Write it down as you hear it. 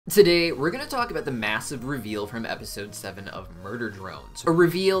Today, we're going to talk about the massive reveal from episode 7 of Murder Drones, a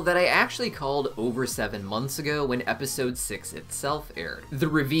reveal that I actually called over 7 months ago when episode 6 itself aired. The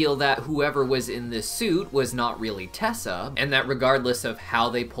reveal that whoever was in this suit was not really Tessa, and that regardless of how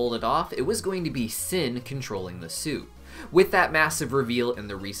they pulled it off, it was going to be Sin controlling the suit. With that massive reveal in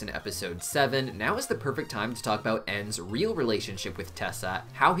the recent episode 7, now is the perfect time to talk about N's real relationship with Tessa,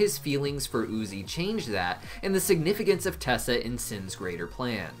 how his feelings for Uzi changed that, and the significance of Tessa in Sin's greater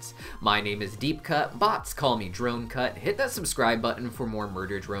plans. My name is Deepcut, bots call me DroneCut, hit that subscribe button for more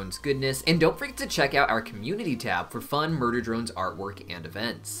Murder Drones goodness, and don't forget to check out our community tab for fun Murder Drones artwork and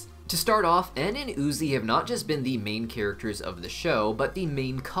events. To start off, N and Uzi have not just been the main characters of the show, but the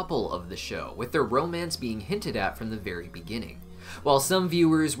main couple of the show, with their romance being hinted at from the very beginning. While some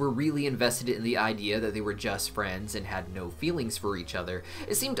viewers were really invested in the idea that they were just friends and had no feelings for each other,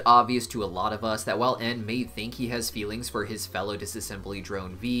 it seemed obvious to a lot of us that while N may think he has feelings for his fellow disassembly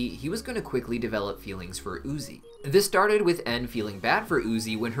drone V, he was going to quickly develop feelings for Uzi. This started with N feeling bad for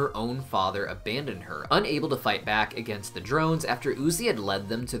Uzi when her own father abandoned her, unable to fight back against the drones after Uzi had led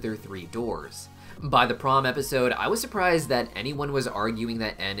them to their 3 doors. By the prom episode, I was surprised that anyone was arguing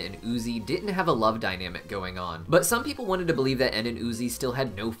that N and Uzi didn't have a love dynamic going on, but some people wanted to believe that N and Uzi still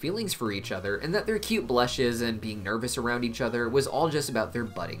had no feelings for each other and that their cute blushes and being nervous around each other was all just about their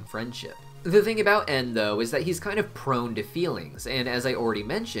budding friendship. The thing about N, though, is that he's kind of prone to feelings, and as I already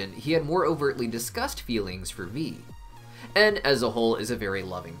mentioned, he had more overtly discussed feelings for V. N, as a whole, is a very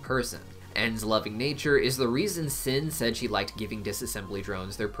loving person. N's loving nature is the reason Sin said she liked giving disassembly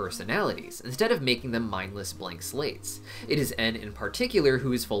drones their personalities, instead of making them mindless blank slates. It is N in particular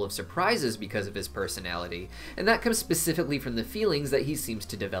who is full of surprises because of his personality, and that comes specifically from the feelings that he seems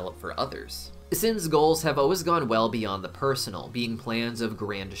to develop for others. Sin's goals have always gone well beyond the personal, being plans of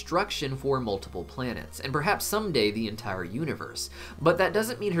grand destruction for multiple planets, and perhaps someday the entire universe. But that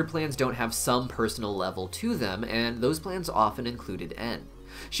doesn't mean her plans don't have some personal level to them, and those plans often included N.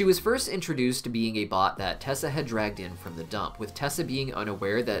 She was first introduced to being a bot that Tessa had dragged in from the dump, with Tessa being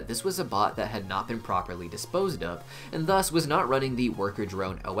unaware that this was a bot that had not been properly disposed of, and thus was not running the worker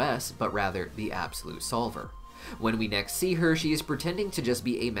drone OS, but rather the absolute solver. When we next see her, she is pretending to just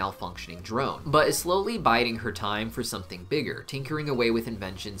be a malfunctioning drone, but is slowly biding her time for something bigger, tinkering away with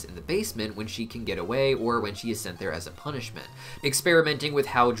inventions in the basement when she can get away or when she is sent there as a punishment, experimenting with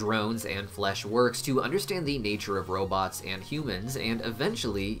how drones and flesh works to understand the nature of robots and humans, and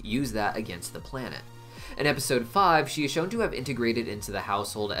eventually use that against the planet. In episode 5, she is shown to have integrated into the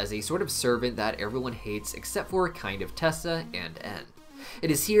household as a sort of servant that everyone hates except for kind of Tessa and N.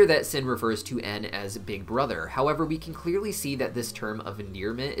 It is here that Sin refers to N as Big Brother, however we can clearly see that this term of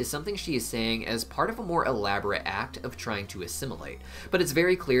endearment is something she is saying as part of a more elaborate act of trying to assimilate, but it's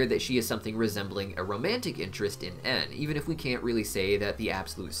very clear that she is something resembling a romantic interest in N, even if we can't really say that the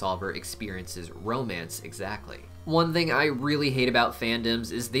Absolute Solver experiences romance exactly. One thing I really hate about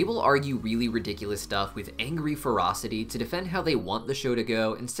fandoms is they will argue really ridiculous stuff with angry ferocity to defend how they want the show to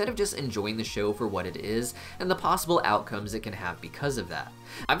go instead of just enjoying the show for what it is and the possible outcomes it can have because of that.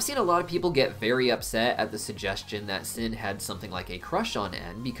 I've seen a lot of people get very upset at the suggestion that Sin had something like a crush on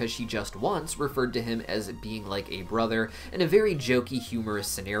N because she just once referred to him as being like a brother in a very jokey, humorous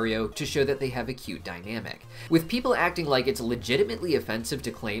scenario to show that they have a cute dynamic, with people acting like it's legitimately offensive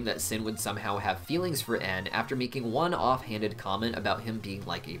to claim that Sin would somehow have feelings for N after making one offhanded comment about him being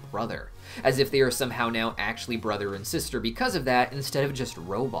like a brother, as if they are somehow now actually brother and sister because of that instead of just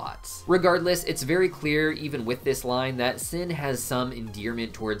robots. Regardless, it's very clear even with this line that Sin has some endearment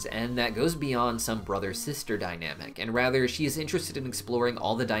towards N that goes beyond some brother-sister dynamic, and rather she is interested in exploring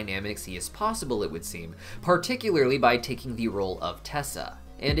all the dynamics he is possible, it would seem, particularly by taking the role of Tessa.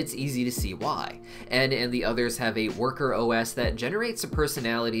 And it's easy to see why. N and the others have a worker OS that generates a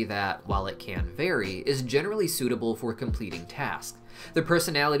personality that, while it can vary, is generally suitable for completing tasks. The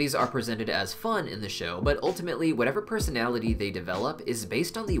personalities are presented as fun in the show, but ultimately whatever personality they develop is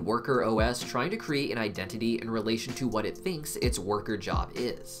based on the worker OS trying to create an identity in relation to what it thinks its worker job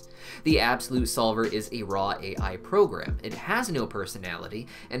is. The Absolute Solver is a raw AI program. It has no personality,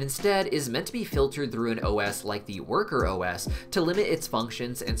 and instead is meant to be filtered through an OS like the worker OS to limit its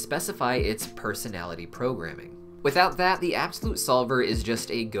functions and specify its personality programming. Without that, the Absolute Solver is just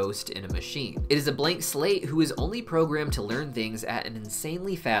a ghost in a machine. It is a blank slate who is only programmed to learn things at an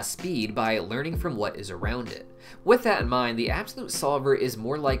insanely fast speed by learning from what is around it. With that in mind, the Absolute Solver is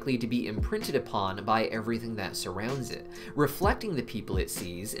more likely to be imprinted upon by everything that surrounds it, reflecting the people it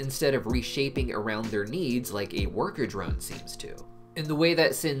sees instead of reshaping around their needs like a worker drone seems to. In the way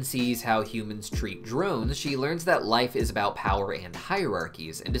that Sin sees how humans treat drones, she learns that life is about power and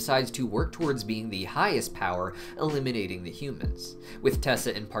hierarchies, and decides to work towards being the highest power, eliminating the humans. With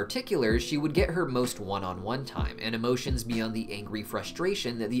Tessa in particular, she would get her most one-on-one time, and emotions beyond the angry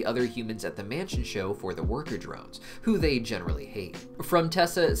frustration that the other humans at the mansion show for the worker drones, who they generally hate. From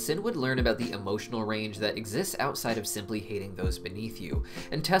Tessa, Sin would learn about the emotional range that exists outside of simply hating those beneath you,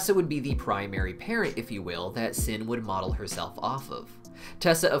 and Tessa would be the primary parent, if you will, that Sin would model herself off of.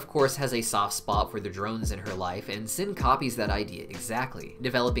 Tessa, of course, has a soft spot for the drones in her life, and Sin copies that idea exactly,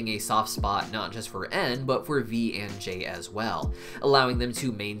 developing a soft spot not just for N, but for V and J as well, allowing them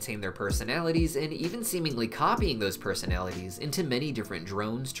to maintain their personalities and even seemingly copying those personalities into many different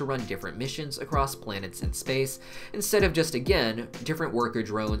drones to run different missions across planets in space, instead of just, again, different worker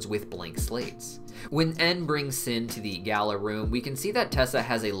drones with blank slates. When N brings Sin to the gala room, we can see that Tessa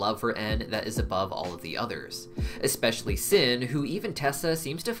has a love for N that is above all of the others, especially Sin, who even Tessa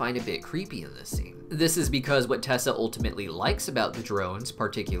seems to find a bit creepy in this scene. This is because what Tessa ultimately likes about the drones,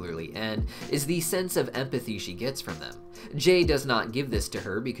 particularly N, is the sense of empathy she gets from them. J does not give this to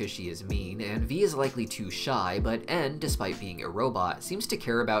her because she is mean, and V is likely too shy, but N, despite being a robot, seems to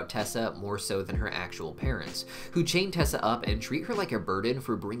care about Tessa more so than her actual parents, who chain Tessa up and treat her like a burden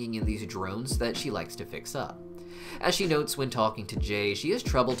for bringing in these drones that she likes to fix up. As she notes when talking to Jay, she has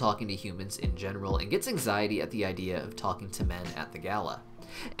trouble talking to humans in general and gets anxiety at the idea of talking to men at the gala.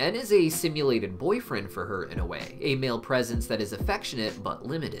 N is a simulated boyfriend for her in a way, a male presence that is affectionate but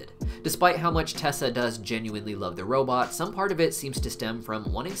limited. Despite how much Tessa does genuinely love the robot, some part of it seems to stem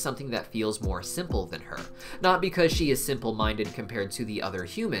from wanting something that feels more simple than her. Not because she is simple-minded compared to the other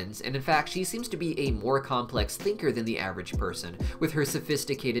humans, and in fact she seems to be a more complex thinker than the average person with her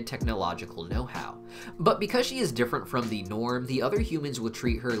sophisticated technological know-how. But because she is different from the norm, the other humans will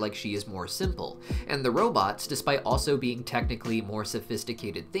treat her like she is more simple, and the robots, despite also being technically more sophisticated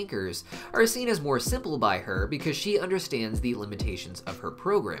thinkers, are seen as more simple by her because she understands the limitations of her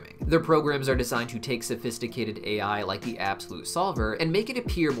programming. Their programs are designed to take sophisticated AI like the Absolute Solver and make it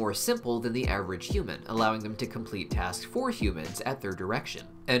appear more simple than the average human, allowing them to complete tasks for humans at their direction.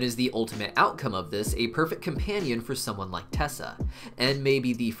 And is the ultimate outcome of this a perfect companion for someone like Tessa. N may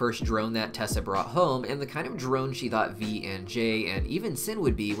be the first drone that Tessa brought home, and the kind of drone she thought V and J and even Sin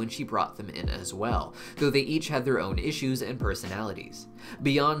would be when she brought them in as well, though they each had their own issues and personalities.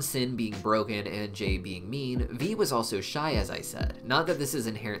 Beyond Sin being broken and J being mean, V was also shy, as I said. Not that this is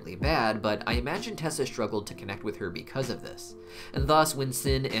inherently bad, but I imagine Tessa struggled to connect with her because of this. And thus, when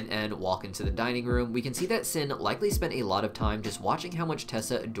Sin and N walk into the dining room, we can see that Sin likely spent a lot of time just watching how much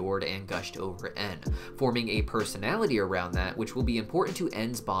Tessa adored and gushed over N, forming a personality around that which will be important to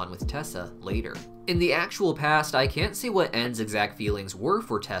N's bond with Tessa later. In the actual past, I can't say what N's exact feelings were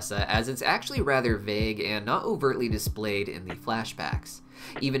for Tessa, as it's actually rather vague and not overtly displayed in the flashbacks.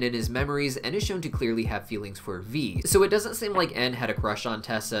 Even in his memories, N is shown to clearly have feelings for V, so it doesn't seem like N had a crush on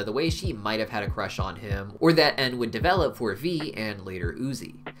Tessa the way she might have had a crush on him, or that N would develop for V and later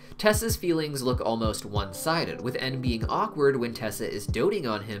Uzi. Tessa's feelings look almost one-sided, with N being awkward when Tessa is doting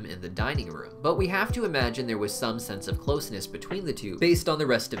on him in the dining room, but we have to imagine there was some sense of closeness between the two based on the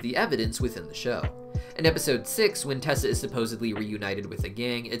rest of the evidence within the show. In episode 6, when Tessa is supposedly reunited with the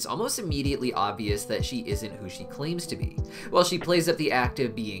gang, it's almost immediately obvious that she isn't who she claims to be. While she plays up the act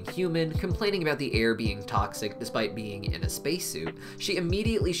of being human, complaining about the air being toxic despite being in a spacesuit, she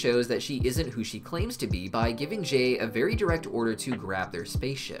immediately shows that she isn't who she claims to be by giving Jay a very direct order to grab their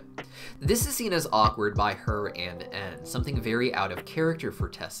spaceship. This is seen as awkward by her and N, something very out of character for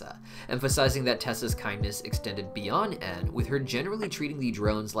Tessa, emphasizing that Tessa's kindness extended beyond N, with her generally treating the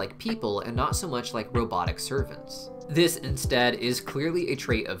drones like people and not so much like robotic servants. This, instead, is clearly a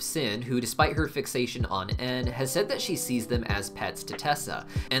trait of Sin, who, despite her fixation on N, has said that she sees them as pets to Tessa,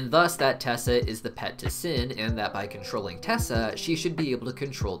 and thus that Tessa is the pet to Sin, and that by controlling Tessa, she should be able to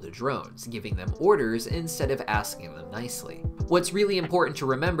control the drones, giving them orders instead of asking them nicely. What's really important to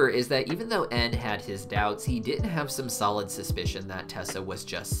remember is that even though N had his doubts, he didn't have some solid suspicion that Tessa was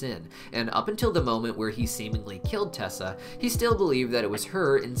just Sin, and up until the moment where he seemingly killed Tessa, he still believed that it was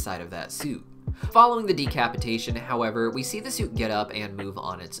her inside of that suit. Following the decapitation, however, we see the suit get up and move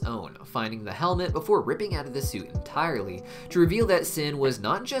on its own, finding the helmet before ripping out of the suit entirely, to reveal that Sin was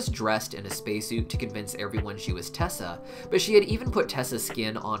not just dressed in a spacesuit to convince everyone she was Tessa, but she had even put Tessa's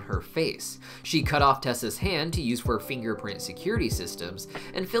skin on her face. She cut off Tessa's hand to use for fingerprint security systems,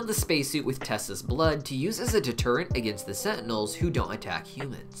 and filled the spacesuit with Tessa's blood to use as a deterrent against the Sentinels who don't attack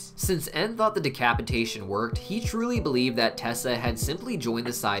humans. Since N thought the decapitation worked, he truly believed that Tessa had simply joined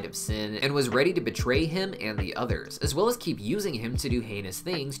the side of Sin and was ready to betray him and the others, as well as keep using him to do heinous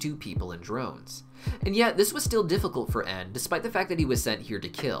things to people and drones. And yet, this was still difficult for En, despite the fact that he was sent here to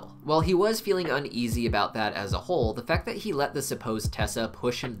kill. While he was feeling uneasy about that as a whole, the fact that he let the supposed Tessa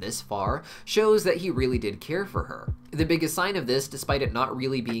push him this far shows that he really did care for her. The biggest sign of this, despite it not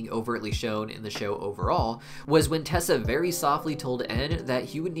really being overtly shown in the show overall, was when Tessa very softly told En that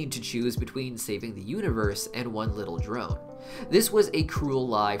he would need to choose between saving the universe and one little drone. This was a cruel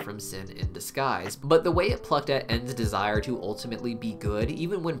lie from Sin in disguise, but the way it plucked at En's desire to ultimately be good,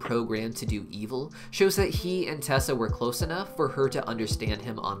 even when programmed to do evil, shows that he and Tessa were close enough for her to understand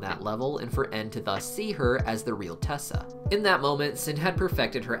him on that level and for En to thus see her as the real Tessa. In that moment, Sin had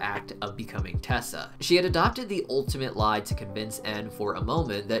perfected her act of becoming Tessa. She had adopted the ultimate lie to convince En for a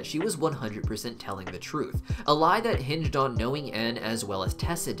moment that she was 100% telling the truth, a lie that hinged on knowing En as well as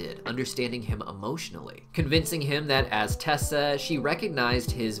Tessa did, understanding him emotionally, convincing him that as Tessa, she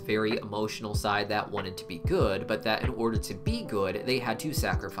recognized his very emotional side that wanted to be good, but that in order to be good, they had to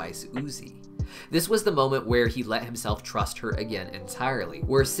sacrifice Uzi. This was the moment where he let himself trust her again entirely,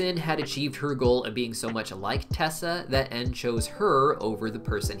 where Sin had achieved her goal of being so much like Tessa that En chose her over the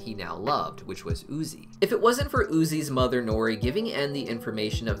person he now loved, which was Uzi. If it wasn't for Uzi's mother Nori giving En the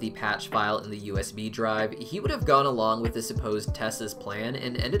information of the patch file in the USB drive, he would have gone along with the supposed Tessa's plan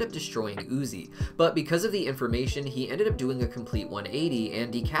and ended up destroying Uzi, but because of the information, he ended up doing a complete 180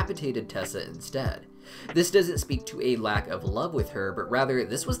 and decapitated Tessa instead. This doesn't speak to a lack of love with her, but rather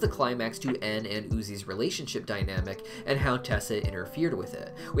this was the climax to En and Uzi's relationship dynamic and how Tessa interfered with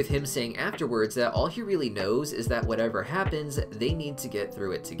it, with him saying afterwards that all he really knows is that whatever happens, they need to get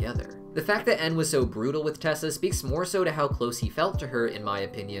through it together. The fact that En was so brutal with Tessa speaks more so to how close he felt to her, in my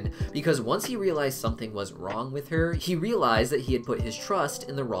opinion, because once he realized something was wrong with her, he realized that he had put his trust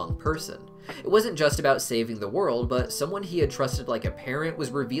in the wrong person. It wasn't just about saving the world, but someone he had trusted like a parent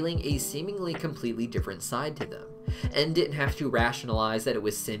was revealing a seemingly completely different side to them. En didn't have to rationalize that it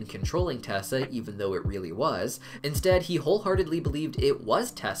was Sin controlling Tessa, even though it really was. Instead, he wholeheartedly believed it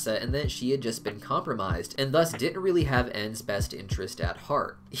was Tessa and that she had just been compromised, and thus didn't really have En's best interest at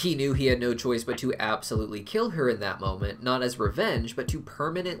heart. He knew he had no choice but to absolutely kill her in that moment, not as revenge, but to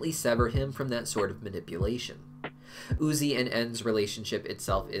permanently sever him from that sort of manipulation. Uzi and En's relationship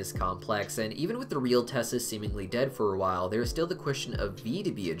itself is complex, and even with the real Tessa seemingly dead for a while, there is still the question of V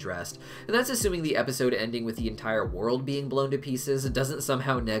to be addressed, and that's assuming the episode ending with the entire world being blown to pieces doesn't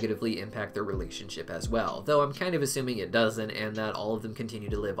somehow negatively impact their relationship as well, though I'm kind of assuming it doesn't, and that all of them continue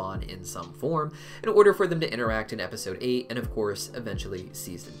to live on in some form in order for them to interact in episode 8, and of course, eventually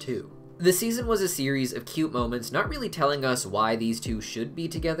season 2. The season was a series of cute moments, not really telling us why these two should be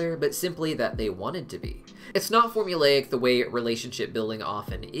together, but simply that they wanted to be. It's not formulaic the way relationship building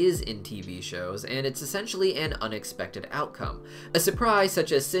often is in TV shows, and it's essentially an unexpected outcome, a surprise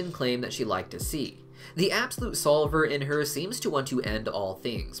such as Sin claimed that she liked to see. The absolute solver in her seems to want to end all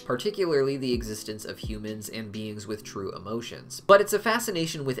things, particularly the existence of humans and beings with true emotions. But it's a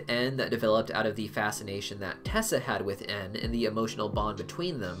fascination with En that developed out of the fascination that Tessa had with En and the emotional bond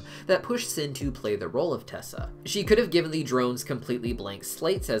between them that pushed Sin to play the role of Tessa. She could have given the drones completely blank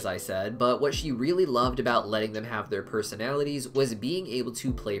slates, as I said, but what she really loved about letting them have their personalities was being able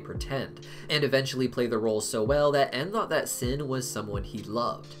to play pretend, and eventually play the role so well that En thought that Sin was someone he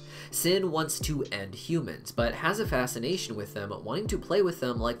loved. Sin wants to end humans, but has a fascination with them, wanting to play with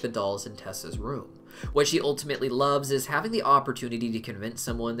them like the dolls in Tessa's room. What she ultimately loves is having the opportunity to convince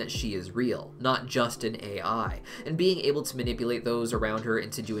someone that she is real, not just an AI, and being able to manipulate those around her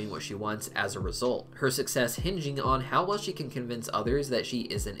into doing what she wants as a result, her success hinging on how well she can convince others that she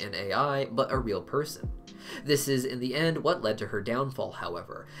isn't an AI, but a real person. This is, in the end, what led to her downfall,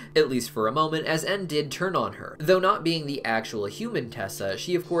 however, at least for a moment, as En did turn on her. Though not being the actual human Tessa,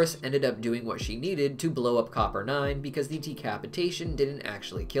 she of course ended up doing what she needed to blow up Copper 9 because the decapitation didn't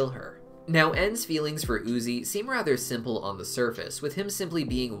actually kill her. Now, En's feelings for Uzi seem rather simple on the surface, with him simply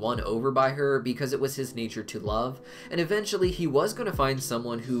being won over by her because it was his nature to love, and eventually he was going to find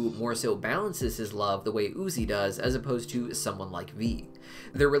someone who more so balances his love the way Uzi does as opposed to someone like V.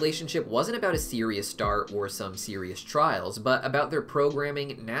 Their relationship wasn't about a serious start or some serious trials, but about their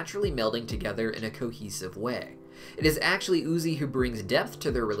programming naturally melding together in a cohesive way. It is actually Uzi who brings depth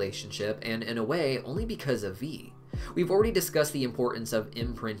to their relationship, and in a way, only because of V. We've already discussed the importance of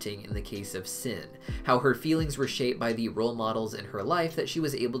imprinting in the case of Sin, how her feelings were shaped by the role models in her life that she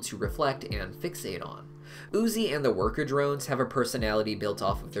was able to reflect and fixate on. Uzi and the worker drones have a personality built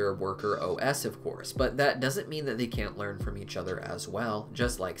off of their worker OS, of course, but that doesn't mean that they can't learn from each other as well,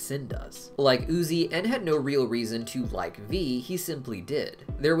 just like Sin does. Like Uzi, En had no real reason to like V, he simply did.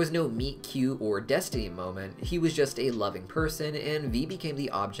 There was no meet cute or destiny moment, he was just a loving person, and V became the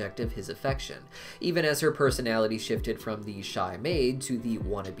object of his affection, even as her personality shifted from the shy maid to the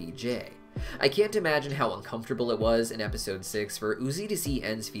wannabe J. I can't imagine how uncomfortable it was in episode 6 for Uzi to see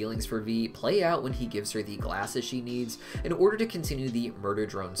N's feelings for V play out when he gives her the glasses she needs in order to continue the murder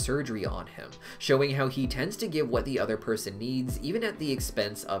drone surgery on him, showing how he tends to give what the other person needs even at the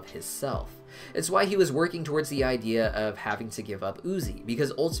expense of his self. It's why he was working towards the idea of having to give up Uzi,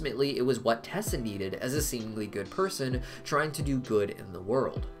 because ultimately it was what Tessa needed as a seemingly good person trying to do good in the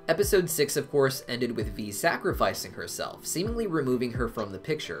world. Episode 6 of course ended with V sacrificing herself, seemingly removing her from the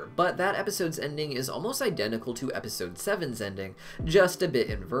picture, but that episode's ending is almost identical to episode 7's ending, just a bit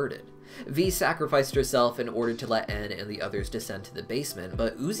inverted. V sacrificed herself in order to let N and the others descend to the basement,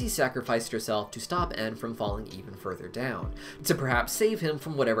 but Uzi sacrificed herself to stop N from falling even further down, to perhaps save him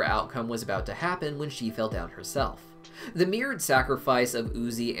from whatever outcome was about to happen when she fell down herself. The mirrored sacrifice of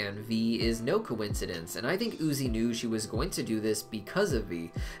Uzi and V is no coincidence, and I think Uzi knew she was going to do this because of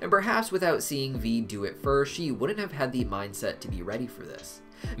V, and perhaps without seeing V do it first, she wouldn't have had the mindset to be ready for this.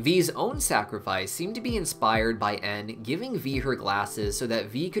 V's own sacrifice seemed to be inspired by N giving V her glasses so that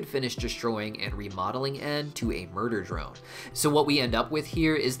V could finish destroying and remodeling N to a murder drone. So what we end up with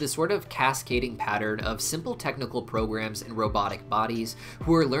here is this sort of cascading pattern of simple technical programs and robotic bodies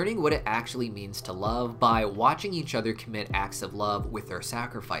who are learning what it actually means to love by watching each other commit acts of love with their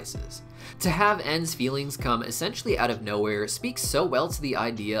sacrifices. To have N's feelings come essentially out of nowhere speaks so well to the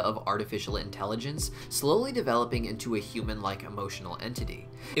idea of artificial intelligence slowly developing into a human-like emotional entity.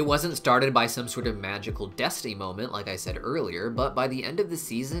 It wasn't started by some sort of magical destiny moment like I said earlier, but by the end of the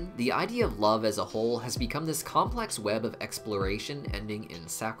season, the idea of love as a whole has become this complex web of exploration ending in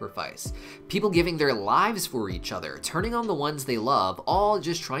sacrifice. People giving their lives for each other, turning on the ones they love, all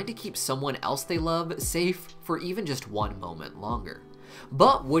just trying to keep someone else they love safe for even just one moment longer.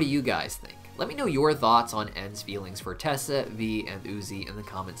 But what do you guys think? Let me know your thoughts on N's feelings for Tessa, V, and Uzi in the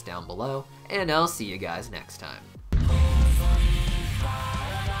comments down below, and I'll see you guys next time.